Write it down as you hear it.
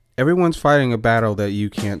Everyone's fighting a battle that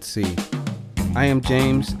you can't see. I am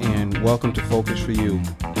James, and welcome to Focus for You.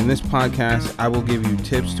 In this podcast, I will give you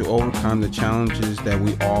tips to overcome the challenges that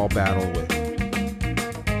we all battle with.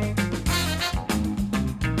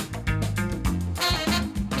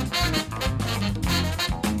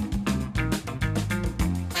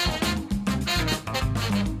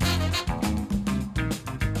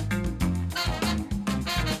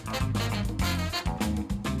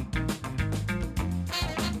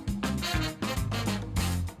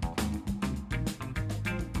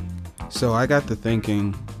 So I got to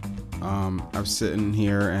thinking, I was sitting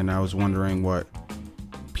here and I was wondering what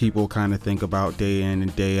people kind of think about day in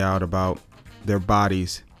and day out about their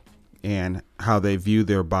bodies and how they view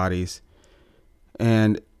their bodies.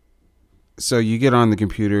 And so you get on the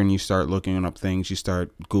computer and you start looking up things, you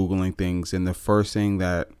start Googling things. And the first thing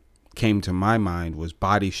that came to my mind was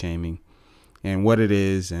body shaming and what it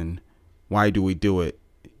is and why do we do it?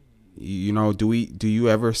 You know, do you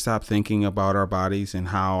ever stop thinking about our bodies and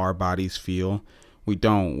how our bodies feel? We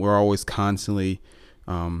don't. We're always constantly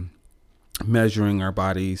measuring our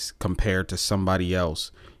bodies compared to somebody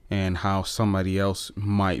else and how somebody else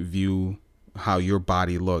might view how your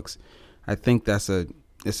body looks. I think it's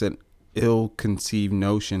an ill-conceived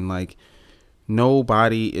notion. Like,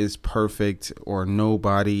 nobody is perfect or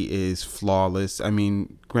nobody is flawless. I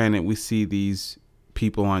mean, granted, we see these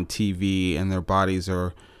people on TV and their bodies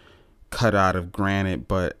are cut out of granite,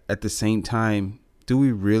 but at the same time, do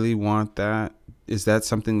we really want that? Is that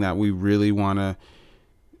something that we really want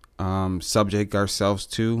to subject ourselves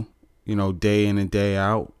to, you know, day in and day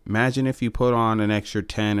out? Imagine if you put on an extra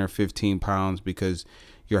 10 or 15 pounds because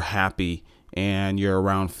you're happy and you're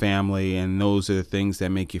around family and those are the things that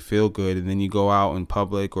make you feel good, and then you go out in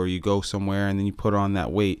public or you go somewhere and then you put on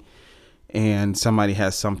that weight and somebody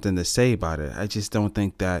has something to say about it. I just don't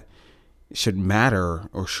think that should matter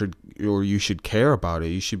or you should care about it.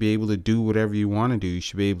 You should be able to do whatever you want to do. You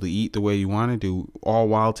should be able to eat the way you want to do, all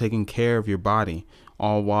while taking care of your body,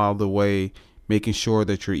 all while the way making sure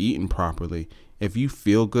that you're eating properly. If you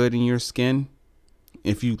feel good in your skin,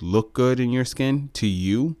 if you look good in your skin to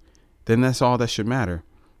you, then that's all that should matter.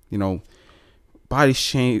 You know, body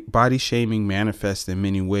shaming manifests in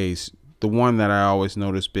many ways. The one that I always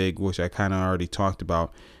notice big, which I kind of already talked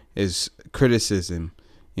about, is criticism.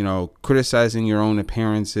 You know, criticizing your own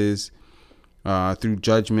appearances through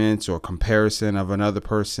judgments or comparison of another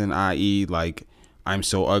person, i.e. like, I'm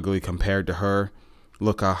so ugly compared to her.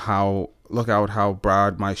 Look out how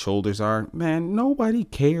broad my shoulders are. Man, nobody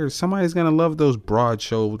cares. Somebody's going to love those broad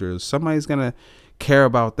shoulders. Somebody's going to care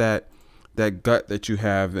about that gut that you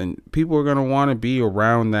have. And people are going to want to be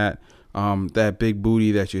around that big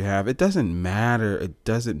booty that you have. It doesn't matter. It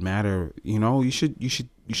doesn't matter. You know, you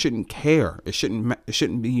shouldn't care. It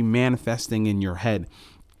shouldn't be manifesting in your head.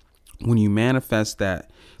 When you manifest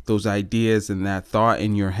those ideas and that thought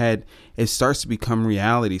in your head, it starts to become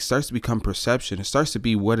reality, starts to become perception. It starts to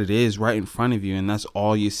be what it is right in front of you. And that's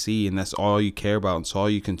all you see. And that's all you care about. And it's all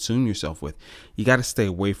you consume yourself with. You got to stay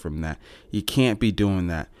away from that. You can't be doing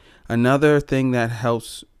that. Another thing that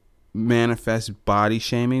helps manifest body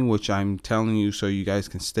shaming, which I'm telling you so you guys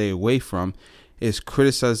can stay away from, is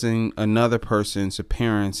criticizing another person's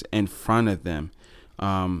appearance in front of them.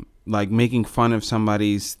 Like making fun of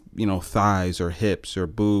somebody's, you know, thighs or hips or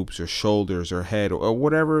boobs or shoulders or head or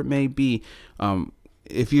whatever it may be.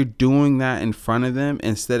 If you're doing that in front of them,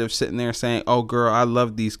 instead of sitting there saying, oh girl, I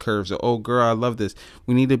love these curves, or oh girl, I love this.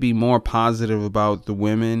 We need to be more positive about the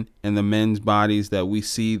women and the men's bodies that we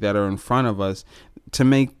see that are in front of us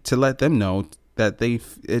to let them know that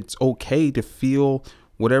it's okay to feel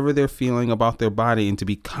whatever they're feeling about their body and to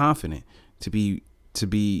be confident, to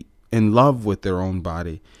be in love with their own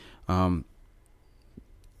body. The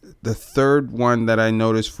third one that I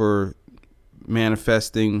noticed for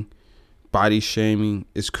manifesting body shaming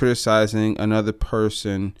is criticizing another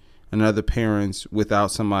person, another parents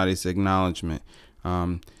without somebody's acknowledgement.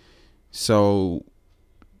 So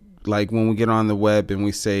like when we get on the web and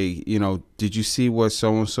we say, you know, did you see what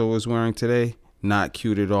so-and-so was wearing today? Not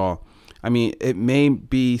cute at all. I mean, it may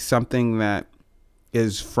be something that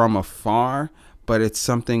is from afar, but it's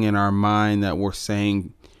something in our mind that we're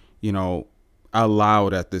saying, you know,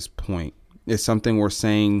 aloud at this point. It's something we're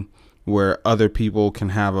saying where other people can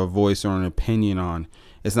have a voice or an opinion on.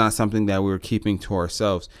 It's not something that we're keeping to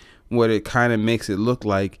ourselves. What it kind of makes it look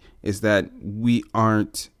like is that we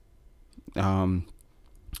aren't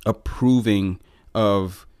approving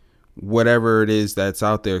of whatever it is that's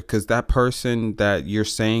out there, because that person that you're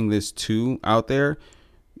saying this to out there,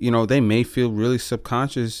 you know, they may feel really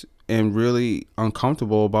subconscious and really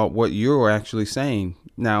uncomfortable about what you're actually saying.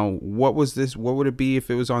 Now, what would it be if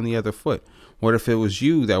it was on the other foot? What if it was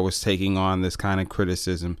you that was taking on this kind of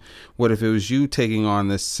criticism? What if it was you taking on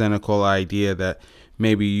this cynical idea that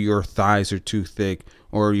maybe your thighs are too thick,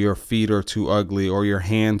 or your feet are too ugly, or your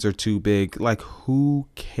hands are too big? Like, who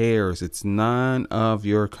cares? It's none of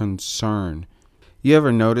your concern. You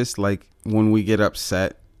ever notice, like, when we get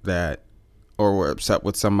upset or we're upset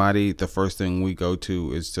with somebody, the first thing we go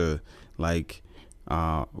to is to, like,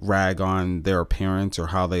 rag on their appearance or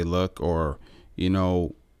how they look, or,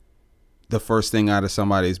 the first thing out of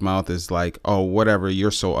somebody's mouth is like, oh, whatever,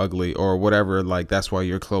 you're so ugly, or whatever, like, that's why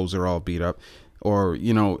your clothes are all beat up. Or,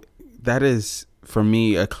 that is, for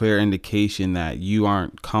me, a clear indication that you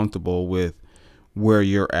aren't comfortable with where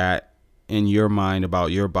you're at in your mind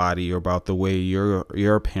about your body, or about the way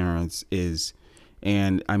your appearance is.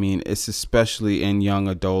 And I mean, it's especially in young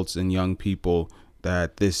adults and young people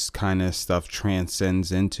that this kind of stuff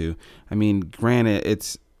transcends into. I mean, granted,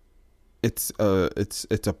 it's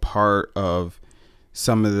a part of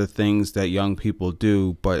some of the things that young people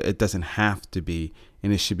do, but it doesn't have to be,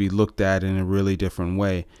 and it should be looked at in a really different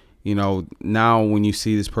way. Now when you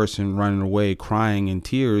see this person running away crying in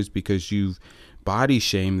tears because you've body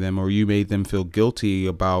shamed them, or you made them feel guilty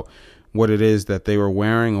about what it is that they were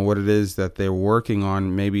wearing, or what it is that they're working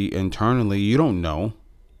on, maybe internally, you don't know.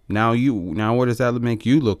 Now what does that make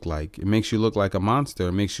you look like? It makes you look like a monster.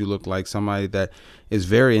 It makes you look like somebody that is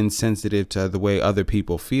very insensitive to the way other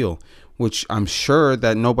people feel, which I'm sure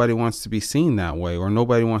that nobody wants to be seen that way, or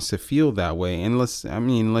nobody wants to feel that way, unless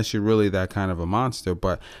you're really that kind of a monster.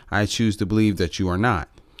 But I choose to believe that you are not.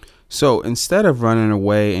 So instead of running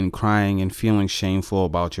away and crying and feeling shameful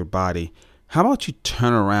about your body, how about you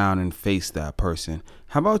turn around and face that person?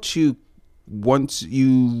 How about you, once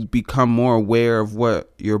you become more aware of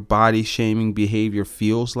what your body shaming behavior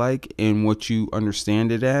feels like and what you understand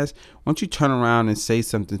it as, why don't you turn around and say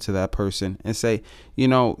something to that person and say,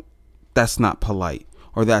 that's not polite,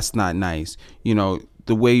 or that's not nice.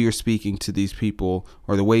 The way you're speaking to these people,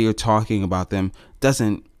 or the way you're talking about them,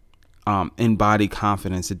 doesn't embody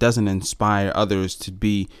confidence. It doesn't inspire others to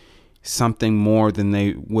be something more than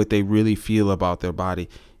what they really feel about their body.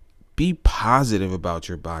 Be positive about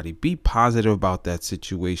your body. Be positive about that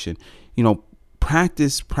situation.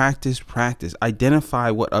 Practice. Identify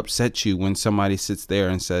what upsets you when somebody sits there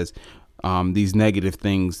and says these negative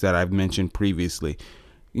things that I've mentioned previously.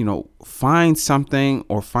 Find something,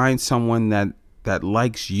 or find someone that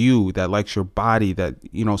likes you, that likes your body, that,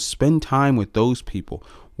 spend time with those people.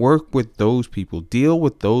 Work with those people. Deal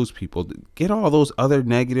with those people. Get all those other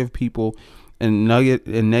negative people and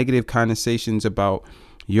negative conversations about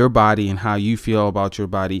your body and how you feel about your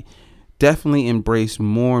body. Definitely embrace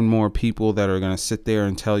more and more people that are going to sit there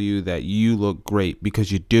and tell you that you look great,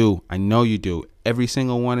 because you do. I know you do. Every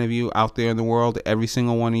single one of you out there in the world, every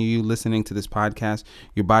single one of you listening to this podcast,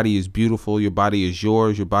 your body is beautiful. Your body is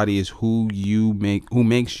yours. Your body is who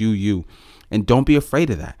makes you you. And don't be afraid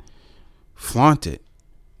of that. Flaunt it.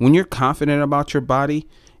 When you're confident about your body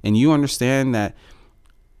and you understand that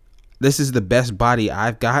this is the best body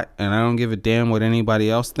I've got, and I don't give a damn what anybody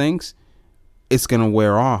else thinks, it's going to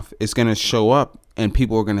wear off. It's going to show up, and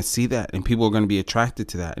people are going to see that, and people are going to be attracted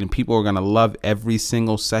to that, and people are going to love every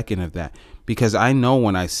single second of that, because I know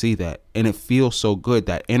when I see that, and it feels so good.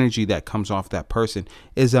 That energy that comes off that person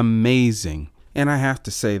is amazing. And I have to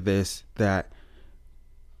say this, that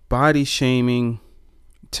body shaming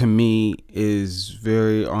to me is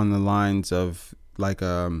very on the lines of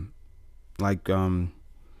when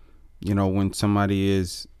somebody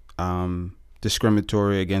is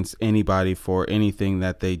discriminatory against anybody for anything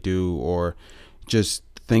that they do, or just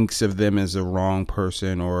thinks of them as a wrong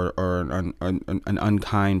person, or an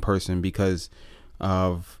unkind person because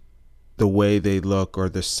of the way they look or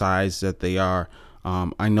the size that they are.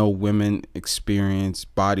 I know women experience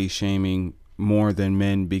body shaming more than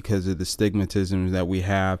men because of the stigmatism that we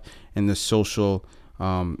have and the social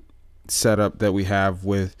setup that we have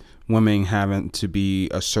with women having to be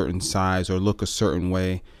a certain size or look a certain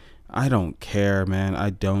way. I don't care, man.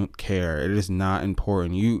 I don't care. It is not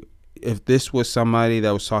important. If this was somebody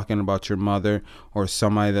that was talking about your mother, or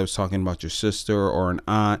somebody that was talking about your sister or an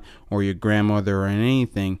aunt or your grandmother or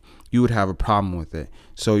anything, you would have a problem with it.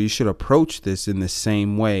 So you should approach this in the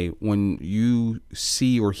same way. When you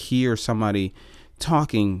see or hear somebody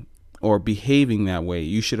talking or behaving that way,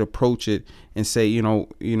 you should approach it and say,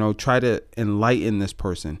 try to enlighten this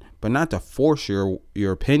person, but not to force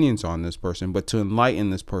your opinions on this person, but to enlighten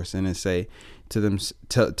this person and say to them,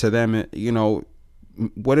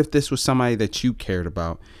 what if this was somebody that you cared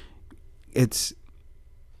about? It's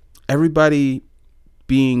everybody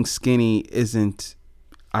being skinny isn't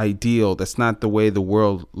ideal. That's not the way the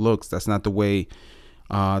world looks. That's not the way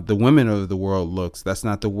the women of the world looks. That's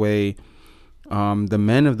not the way the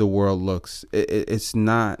men of the world looks. It's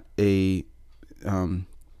not a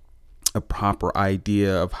proper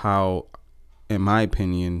idea of how, in my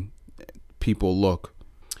opinion, people look.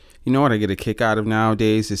 You know what I get a kick out of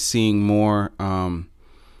nowadays is seeing more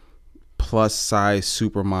plus size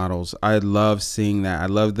supermodels. I love seeing that. I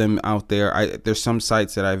love them out there. There's some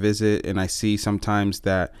sites that I visit and I see sometimes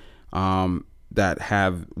that that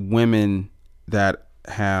have women that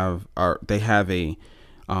have a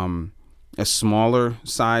smaller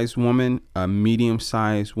size woman, a medium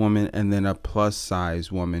size woman, and then a plus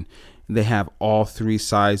size woman. They have all three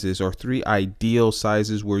sizes, or three ideal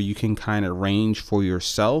sizes, where you can kind of range for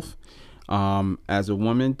yourself as a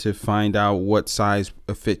woman to find out what size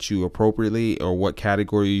fits you appropriately or what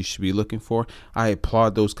category you should be looking for. I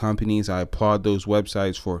applaud those companies. I applaud those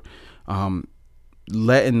websites for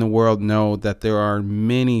letting the world know that there are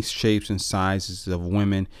many shapes and sizes of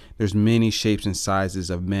women. There's many shapes and sizes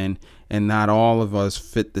of men, and not all of us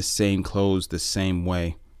fit the same clothes the same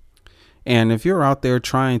way. And if you're out there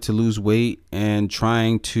trying to lose weight and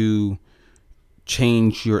trying to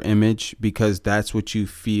change your image because that's what you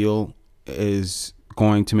feel is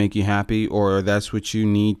going to make you happy, or that's what you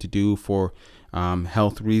need to do for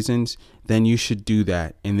health reasons, then you should do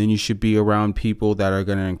that. And then you should be around people that are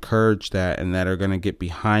going to encourage that and that are going to get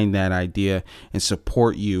behind that idea and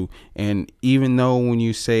support you. And even though when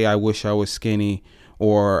you say, I wish I was skinny,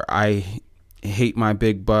 or I hate my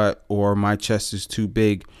big butt, or my chest is too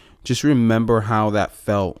big, just remember how that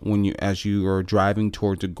felt when as you are driving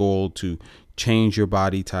towards a goal to change your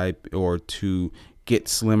body type, or to get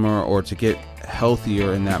slimmer, or to get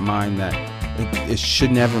healthier, in that mind that it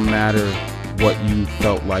should never matter what you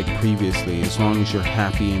felt like previously, as long as you're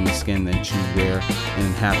happy in the skin that you wear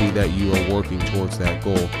and happy that you are working towards that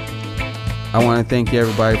goal. I want to thank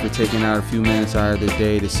everybody for taking out a few minutes out of their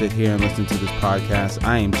day to sit here and listen to this podcast.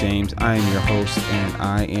 I am James. I am your host, and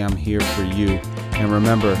I am here for you. And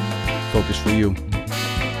remember, focus for you.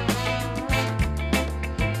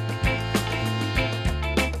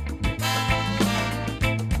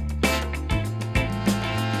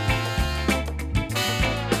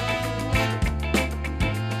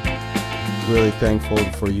 Really thankful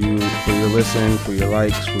for you, for your listen, for your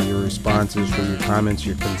likes, for your responses, for your comments,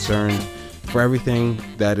 your concerns, for everything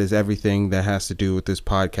that has to do with this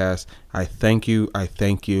podcast. I thank you. I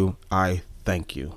thank you. I thank you.